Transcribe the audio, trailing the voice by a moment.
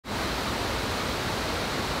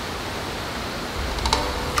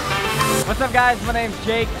What's up guys, my name's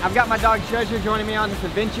Jake. I've got my dog Treasure joining me on this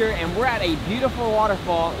adventure and we're at a beautiful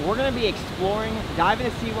waterfall. We're gonna be exploring, diving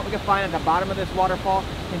to see what we can find at the bottom of this waterfall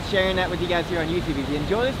and sharing that with you guys here on YouTube. If you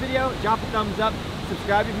enjoy this video, drop a thumbs up,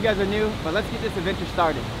 subscribe if you guys are new, but let's get this adventure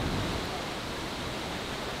started.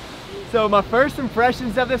 So my first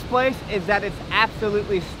impressions of this place is that it's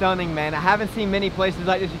absolutely stunning, man. I haven't seen many places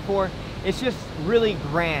like this before. It's just really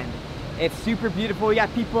grand. It's super beautiful. We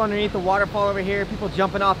got people underneath the waterfall over here, people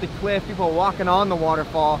jumping off the cliff, people walking on the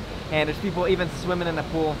waterfall, and there's people even swimming in the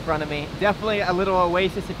pool in front of me. Definitely a little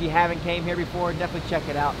oasis if you haven't came here before. Definitely check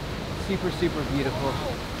it out. Super, super beautiful.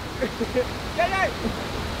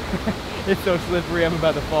 It's so slippery, I'm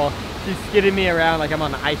about to fall. She's skidding me around like I'm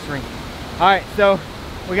on the ice rink. All right, so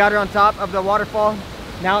we got her on top of the waterfall.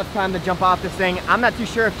 Now it's time to jump off this thing. I'm not too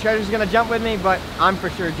sure if Treasure's gonna jump with me, but I'm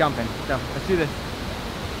for sure jumping. So let's do this.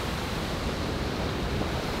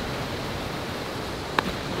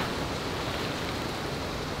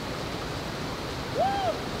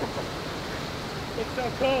 It's so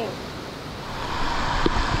cold.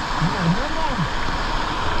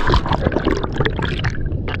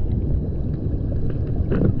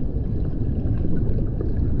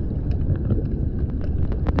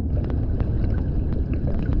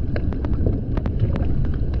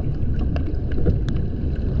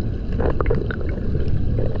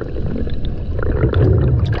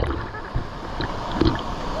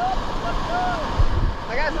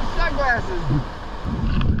 I got some sunglasses.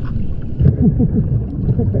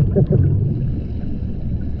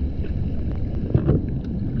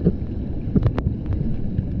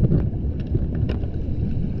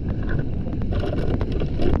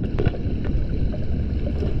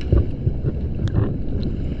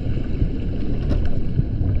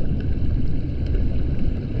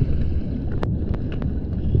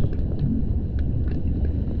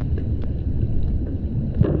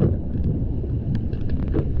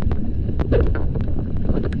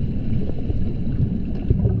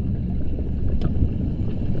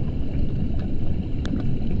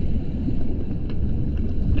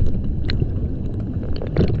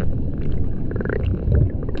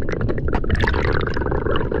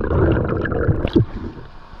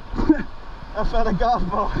 I found a golf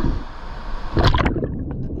ball.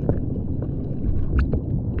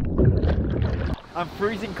 I'm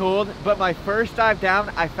freezing cold, but my first dive down,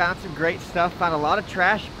 I found some great stuff, found a lot of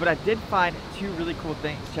trash, but I did find two really cool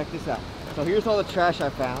things. Check this out. So here's all the trash I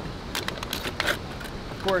found.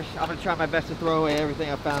 Of course, I'm gonna try my best to throw away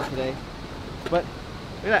everything I found today. But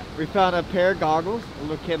look at that, we found a pair of goggles. A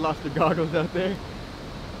little kid lost their goggles out there.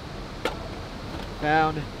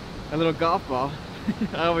 Found a little golf ball.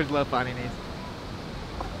 I always love finding these.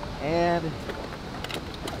 And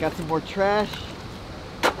got some more trash.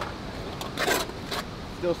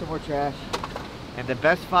 Still some more trash. And the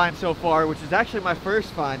best find so far, which is actually my first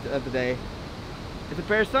find of the day, is a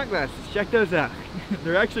pair of sunglasses. Check those out.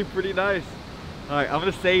 They're actually pretty nice. All right, I'm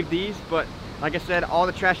gonna save these, but like I said, all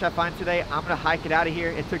the trash I find today, I'm gonna hike it out of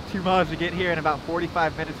here. It took 2 miles to get here in about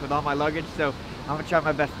 45 minutes with all my luggage, so I'm gonna try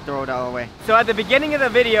my best to throw it all away. So at the beginning of the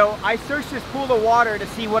video, I searched this pool of water to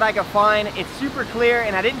see what I could find. It's super clear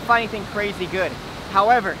and I didn't find anything crazy good.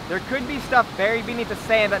 However, there could be stuff buried beneath the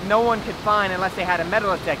sand that no one could find unless they had a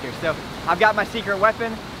metal detector. So I've got my secret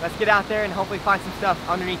weapon. Let's get out there and hopefully find some stuff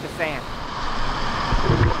underneath the sand.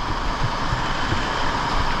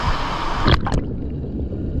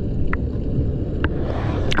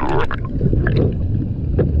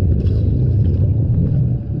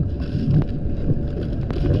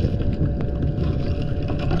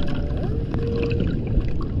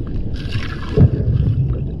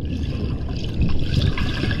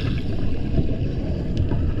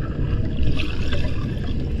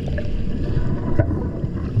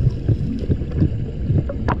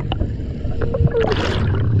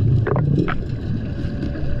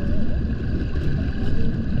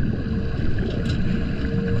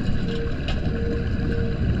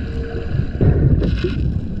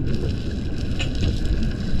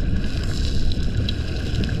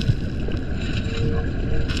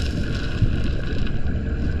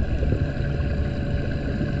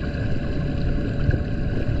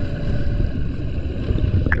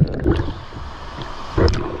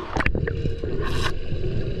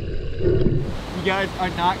 You guys are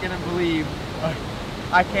not gonna believe,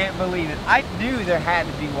 I can't believe it. I knew there had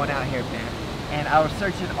to be one out here, man. And I was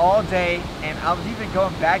searching all day, and I was even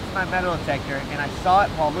going back to my metal detector, and I saw it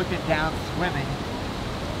while looking down swimming.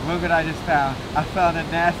 Look what I just found. I found a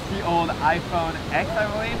nasty old iPhone X, I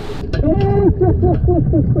believe.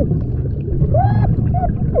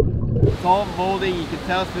 It's all moldy, you can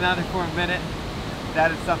tell it's been out there for a minute.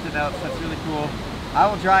 That is something else, that's really cool. I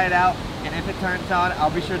will dry it out, and if it turns on, I'll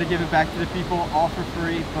be sure to give it back to the people all for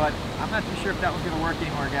free, but I'm not too sure if that was gonna work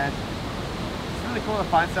anymore, guys. It's really cool to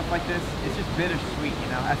find stuff like this. It's just bittersweet, you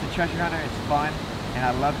know. As a treasure hunter, it's fun, and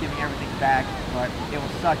I love giving everything back, but it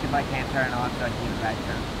will suck if I can't turn it on so I can give it back to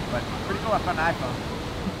them. But pretty cool, I found an iPhone.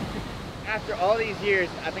 After all these years,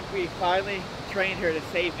 I think we finally trained her to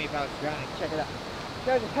save me if I was drowning. Check it out.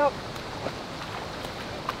 Guys, help!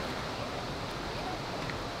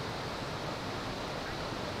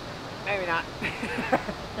 Maybe not.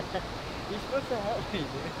 You're supposed to help me, dude.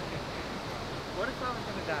 What if I was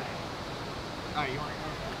gonna die? Alright, you wanna go?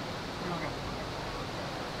 You wanna go?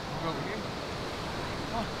 You wanna go over here?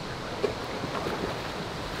 Oh.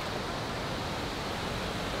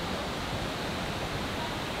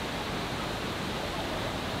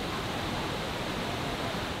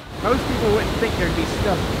 Most people wouldn't think there'd be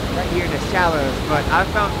stuff right here in the shallows, but I've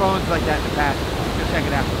found phones like that in the past. Go check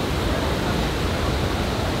it out.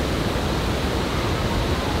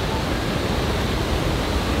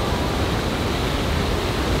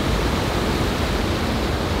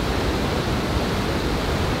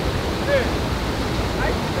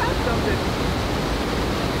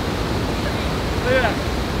 Look at that.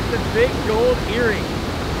 It's a big gold earring.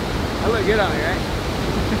 I look good on me, right?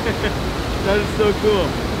 That is so cool.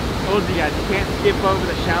 I told you guys, you can't skip over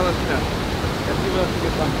the shallow stuff. Let's see what else we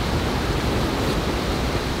can find.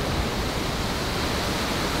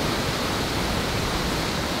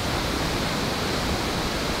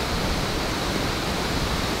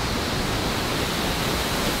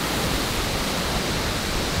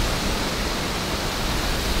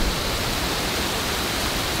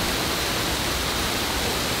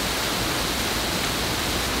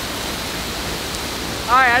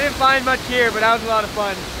 Alright, I didn't find much here, but that was a lot of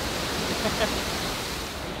fun.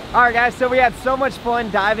 Alright guys, so we had so much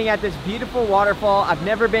fun diving at this beautiful waterfall. I've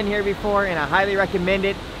never been here before and I highly recommend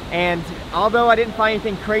it. And although I didn't find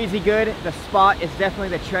anything crazy good, the spot is definitely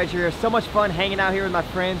the treasure. So much fun hanging out here with my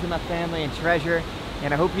friends and my family and treasure.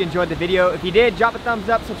 And I hope you enjoyed the video. If you did, drop a thumbs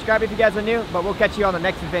up, subscribe if you guys are new, but we'll catch you on the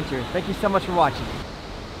next adventure. Thank you so much for watching.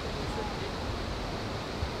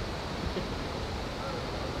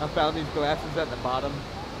 I found these glasses at the bottom,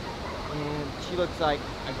 and she looks like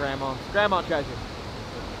a grandma. Grandma treasure.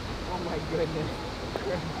 Oh my goodness.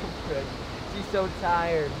 Grandma treasure. She's so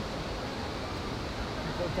tired.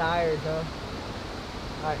 She's so tired, huh?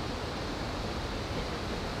 Alright.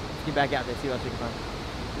 Let's get back out there, see what else we can find.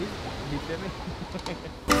 You see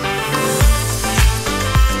me?